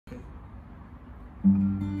Hello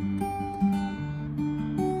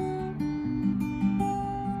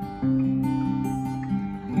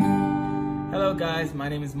guys, my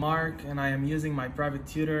name is Mark and I am using my private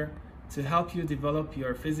tutor to help you develop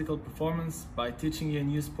your physical performance by teaching you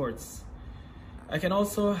new sports. I can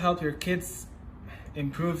also help your kids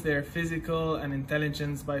improve their physical and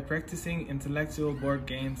intelligence by practicing intellectual board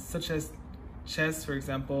games such as chess, for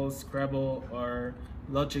example, Scrabble, or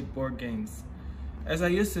logic board games. As I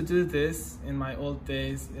used to do this in my old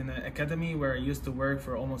days in an academy where I used to work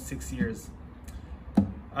for almost 6 years.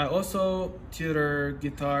 I also tutor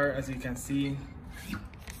guitar, as you can see.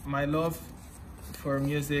 My love for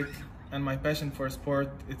music and my passion for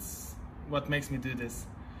sport, it's what makes me do this.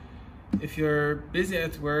 If you're busy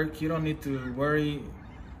at work, you don't need to worry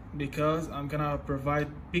because I'm gonna provide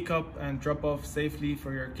pick-up and drop-off safely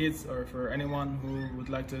for your kids or for anyone who would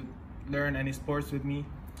like to learn any sports with me.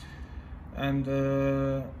 And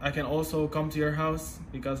I can also come to your house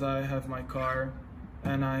because I have my car,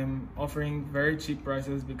 and I'm offering very cheap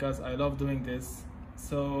prices because I love doing this.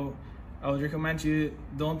 So I would recommend you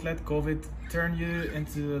don't let COVID turn you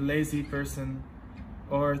into a lazy person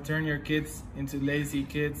or turn your kids into lazy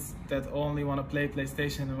kids that only want to play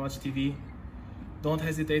PlayStation and watch TV. Don't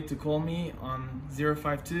hesitate to call me on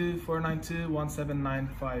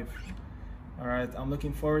 052-492-1795. Alright, I'm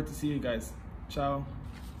looking forward to see you guys. Ciao.